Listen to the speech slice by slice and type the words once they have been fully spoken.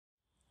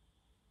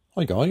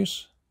Hi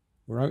guys,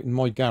 we're out in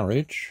my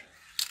garage.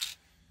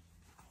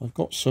 I've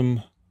got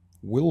some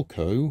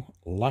Wilko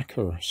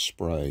lacquer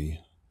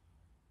spray,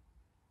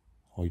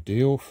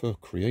 ideal for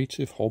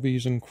creative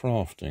hobbies and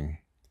crafting.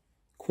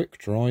 Quick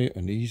dry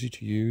and easy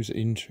to use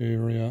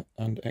interior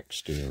and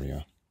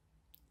exterior.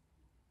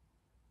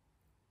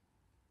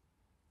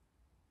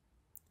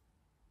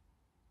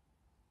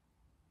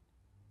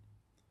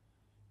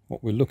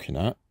 What we're looking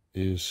at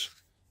is,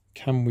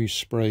 can we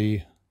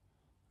spray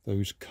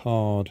those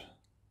card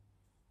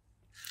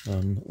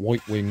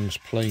white wings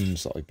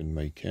planes that I've been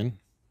making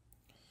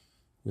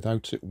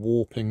without it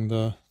warping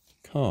the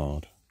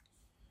card.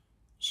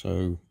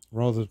 So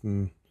rather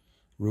than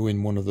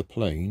ruin one of the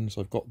planes,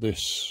 I've got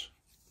this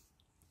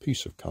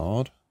piece of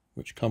card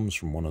which comes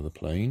from one of the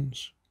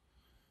planes,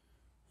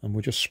 and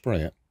we'll just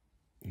spray it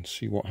and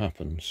see what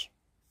happens.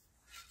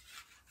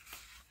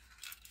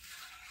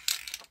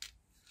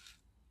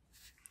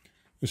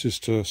 This is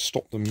to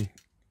stop them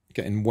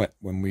getting wet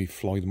when we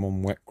fly them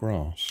on wet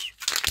grass.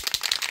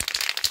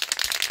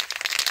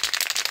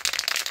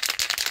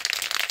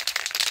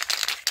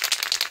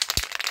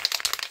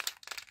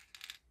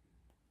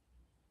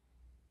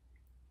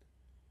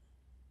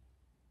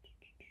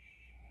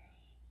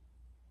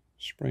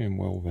 Spray in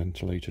well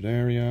ventilated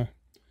area,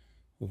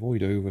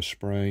 avoid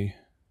overspray.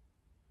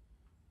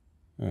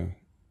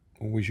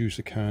 Always use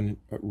the can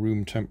at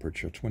room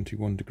temperature,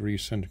 21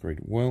 degrees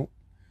centigrade. Well,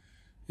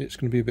 it's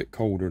going to be a bit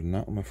colder than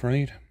that, I'm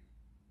afraid,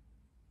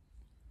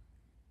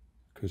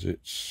 because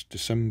it's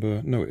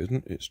December, no it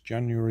isn't, it's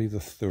January the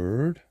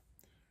 3rd,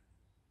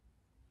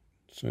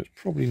 so it's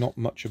probably not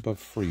much above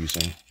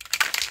freezing.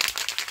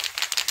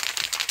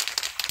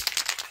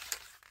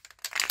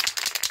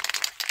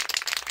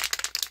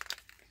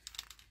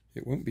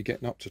 It won't be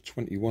getting up to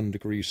 21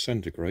 degrees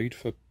centigrade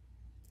for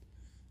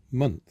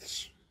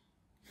months.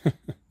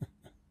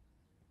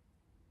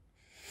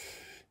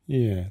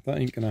 Yeah, that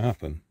ain't gonna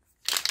happen.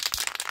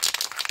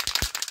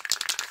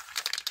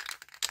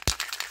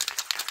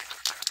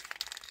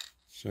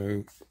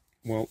 So,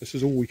 well, this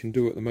is all we can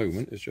do at the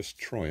moment, is just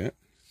try it.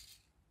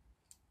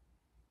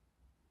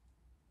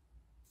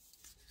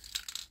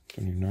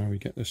 Don't even know how we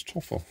get this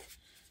top off.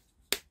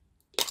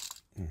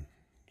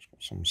 It's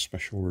got some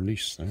special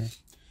release there.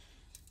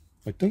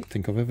 I don't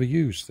think I've ever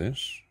used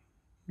this.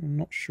 I'm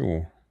not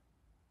sure.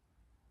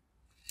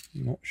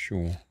 Not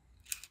sure.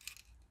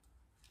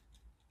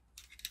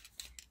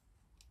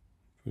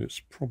 But it's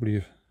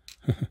probably,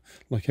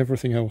 like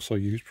everything else I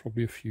use,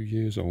 probably a few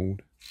years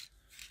old.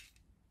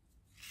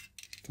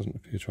 Doesn't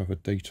appear to have a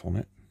date on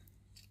it.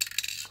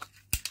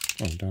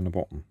 Oh, down the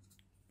bottom.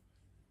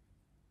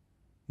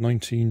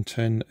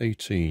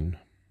 1910-18.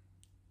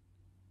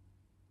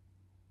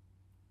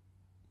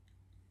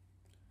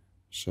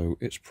 So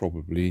it's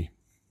probably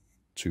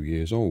 2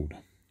 years old.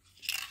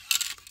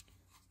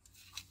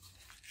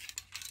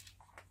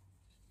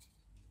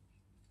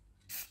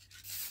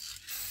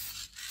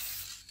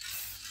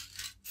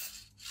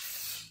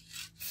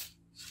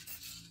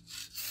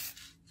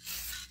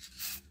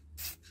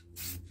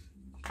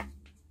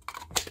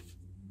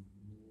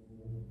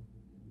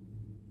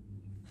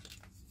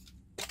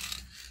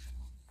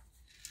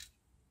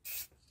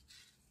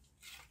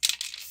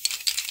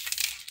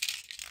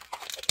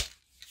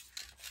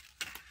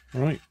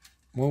 Right,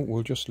 well,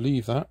 we'll just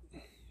leave that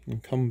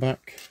and come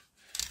back.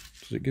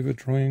 Does it give a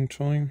drying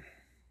time?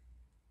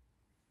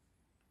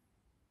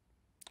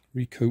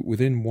 Recoat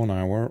within 1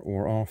 hour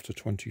or after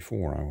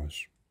 24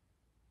 hours.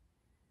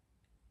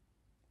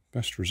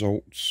 Best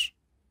results,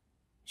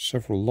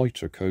 several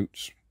lighter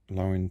coats,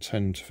 allowing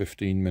 10 to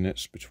 15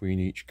 minutes between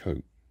each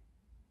coat.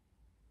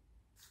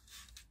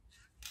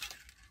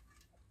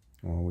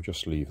 Well, we'll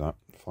just leave that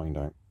and find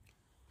out.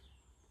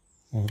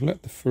 Well, I've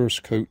let the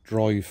first coat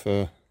dry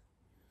for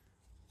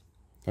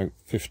about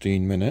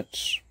 15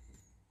 minutes.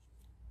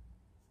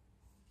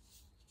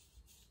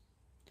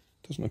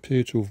 Doesn't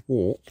appear to have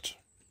warped.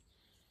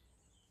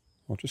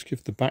 I'll just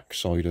give the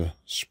backside a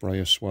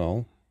spray as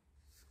well.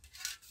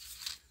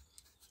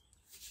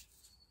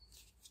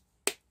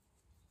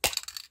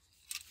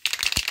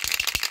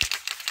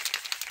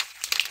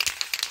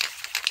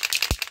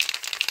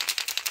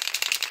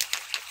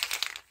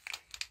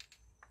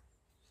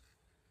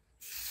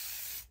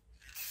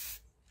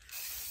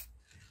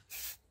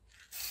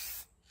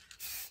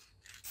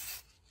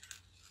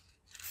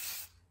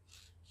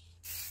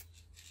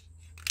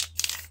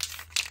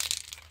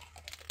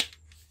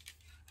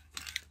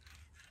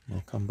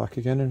 I'll come back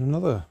again in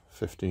another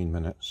 15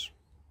 minutes.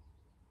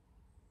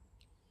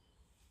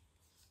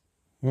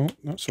 Well,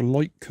 that's a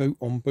light coat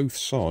on both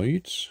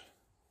sides.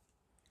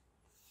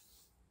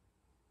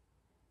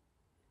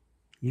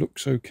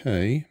 Looks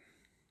okay.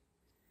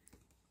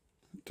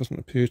 It doesn't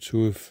appear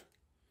to have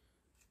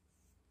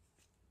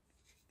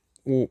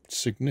warped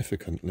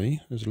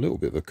significantly. There's a little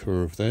bit of a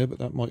curve there, but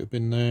that might have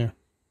been there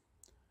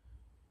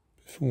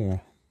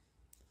before.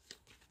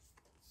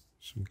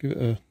 So we'll give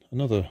it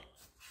another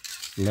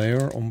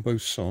layer on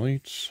both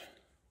sides.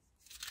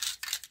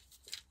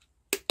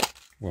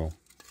 Well,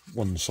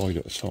 one side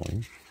at a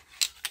time.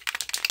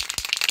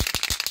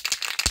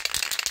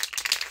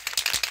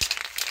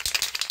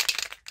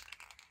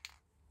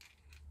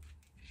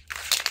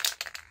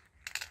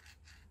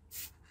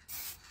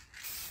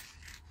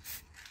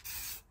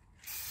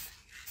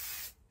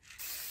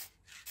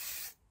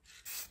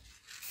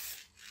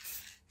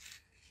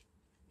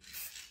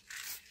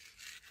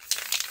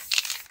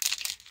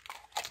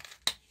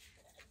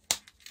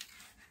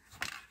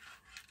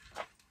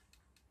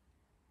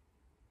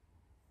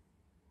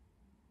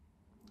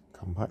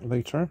 back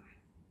later.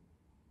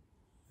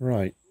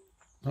 Right,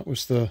 that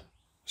was the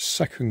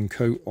second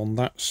coat on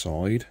that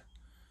side,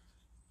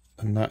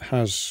 and that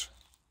has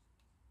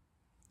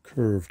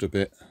curved a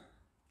bit.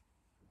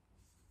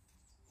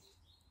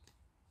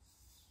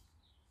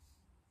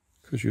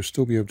 Because you'll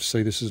still be able to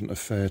say this isn't a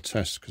fair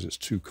test because it's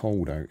too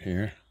cold out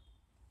here.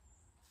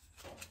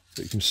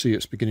 But you can see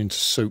it's beginning to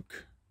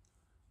soak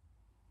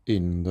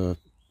in. The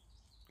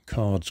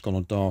card's gone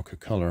a darker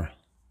colour.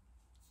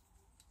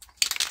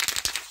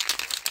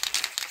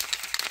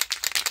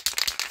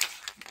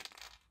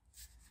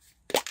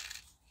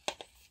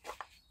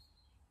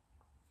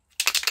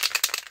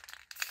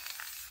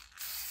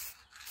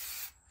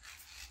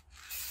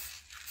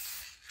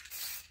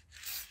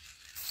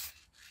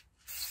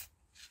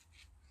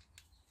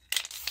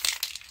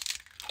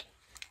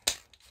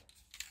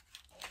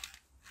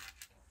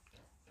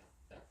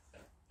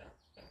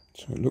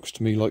 So it looks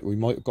to me like we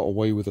might have got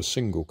away with a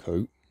single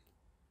coat,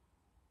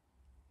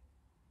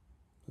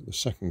 but the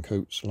second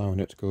coat's allowing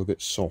it to go a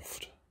bit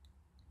soft.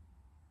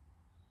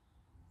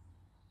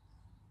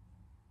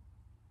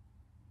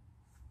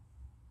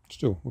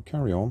 Still, we'll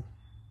carry on.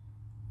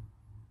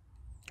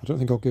 I don't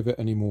think I'll give it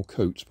any more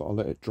coats, but I'll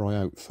let it dry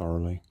out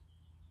thoroughly.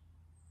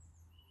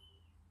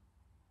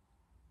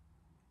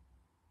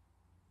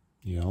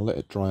 Yeah, I'll let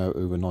it dry out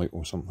overnight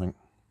or something.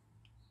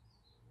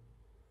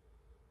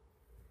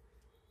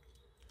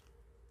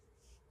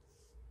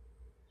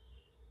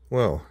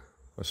 Well,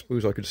 I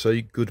suppose I could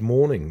say good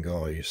morning,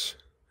 guys.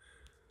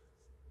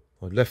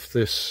 I left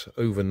this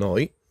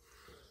overnight,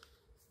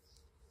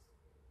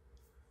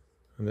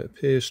 and it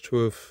appears to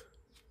have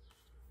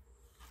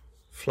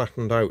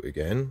flattened out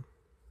again.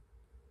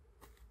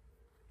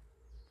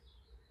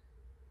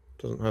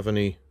 Doesn't have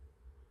any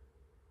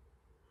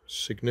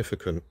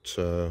significant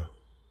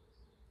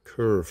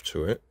curve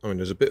to it. I mean,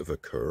 there's a bit of a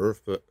curve,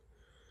 but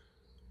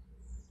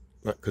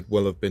that could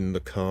well have been the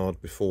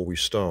card before we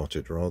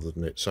started, rather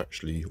than it's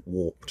actually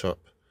warped up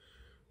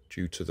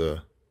due to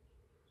the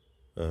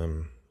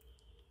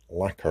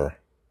lacquer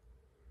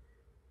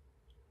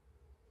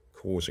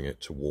causing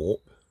it to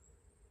warp.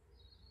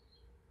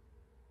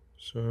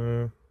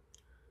 So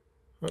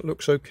that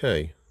looks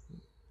okay.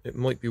 It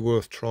might be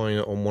worth trying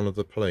it on one of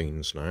the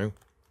planes now.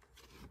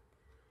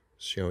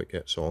 See how it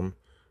gets on.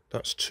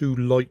 That's 2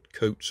 light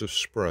coats of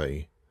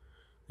spray.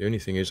 The only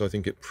thing is, I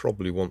think it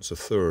probably wants a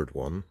third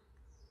one.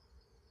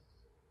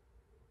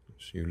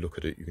 So you look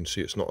at it, you can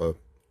see it's not a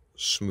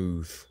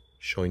smooth,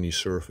 shiny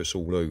surface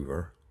all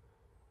over.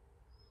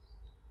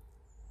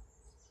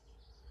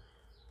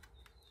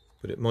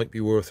 But it might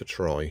be worth a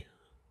try.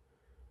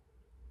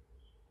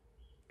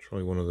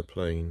 Try one of the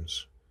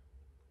planes.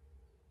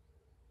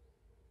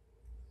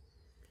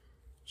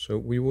 So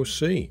we will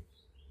see.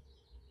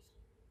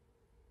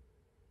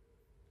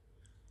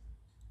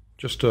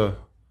 Just a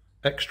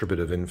extra bit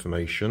of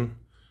information.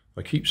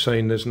 I keep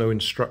saying there's no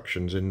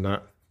instructions in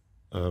that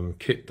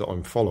kit that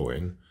I'm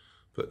following,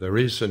 but there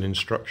is an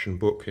instruction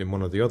book in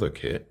one of the other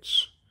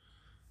kits.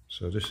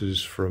 So this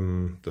is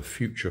from the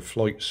Future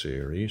Flight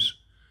series,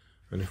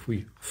 and if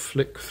we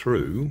flick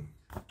through,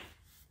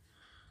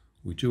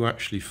 we do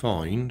actually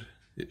find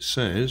it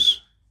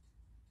says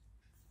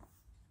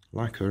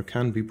lacquer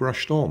can be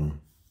brushed on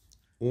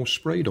or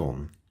sprayed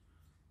on,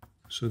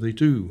 so they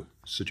do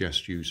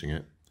suggest using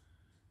it.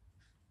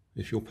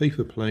 If your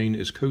paper plane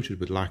is coated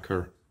with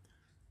lacquer,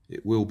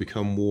 it will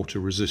become water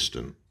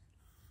resistant.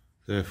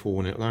 Therefore,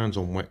 when it lands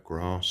on wet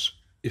grass,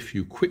 if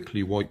you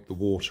quickly wipe the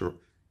water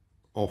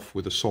off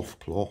with a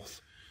soft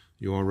cloth,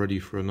 you are ready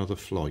for another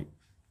flight.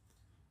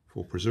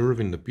 For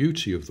preserving the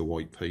beauty of the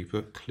white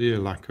paper, clear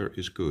lacquer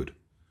is good.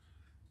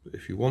 But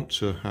if you want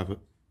to have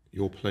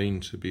your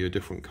plane to be a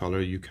different colour,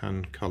 you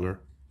can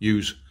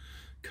use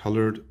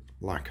coloured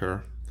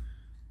lacquer.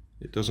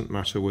 It doesn't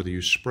matter whether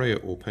you spray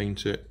it or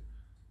paint it,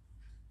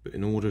 but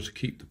in order to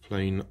keep the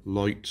plane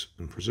light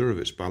and preserve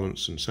its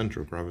balance and centre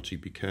of gravity,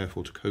 be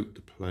careful to coat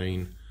the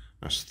plane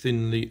as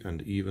thinly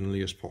and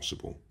evenly as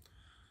possible.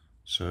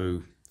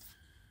 So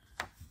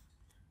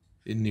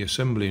in the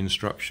assembly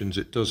instructions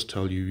it does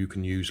tell you you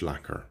can use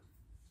lacquer.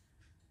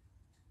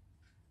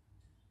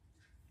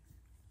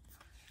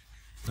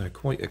 They're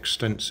quite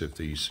extensive,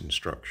 these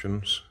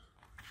instructions.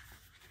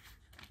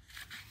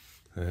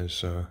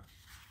 There's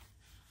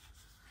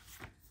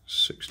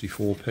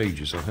 64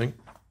 pages, I think.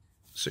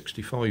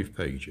 65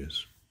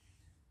 pages.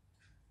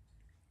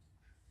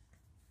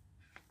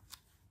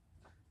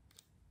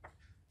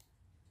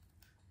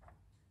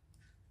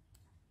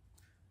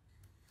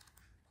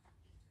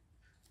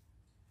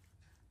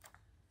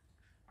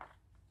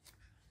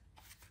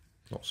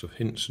 Lots of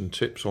hints and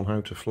tips on how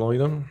to fly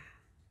them,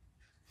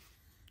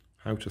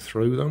 how to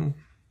throw them,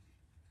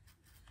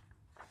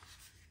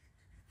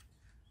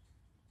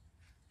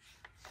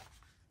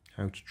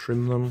 how to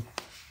trim them,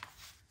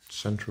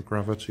 centre of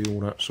gravity, all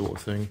that sort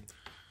of thing.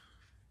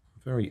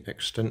 Very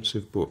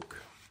extensive book,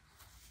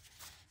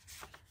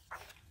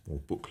 or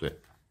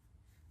booklet.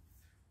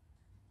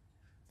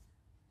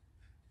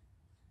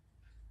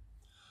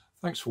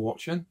 Thanks for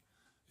watching.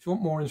 If you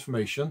want more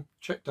information,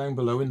 check down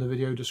below in the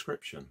video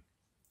description.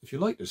 If you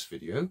like this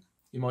video,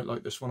 you might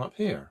like this one up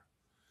here.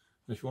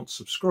 And if you want to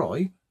subscribe,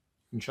 you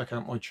can check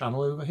out my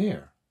channel over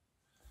here.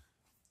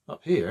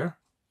 Up here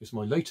is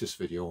my latest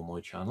video on my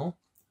channel,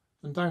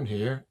 and down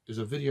here is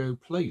a video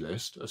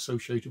playlist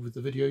associated with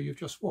the video you've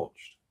just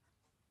watched.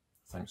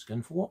 Thanks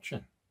again for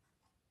watching.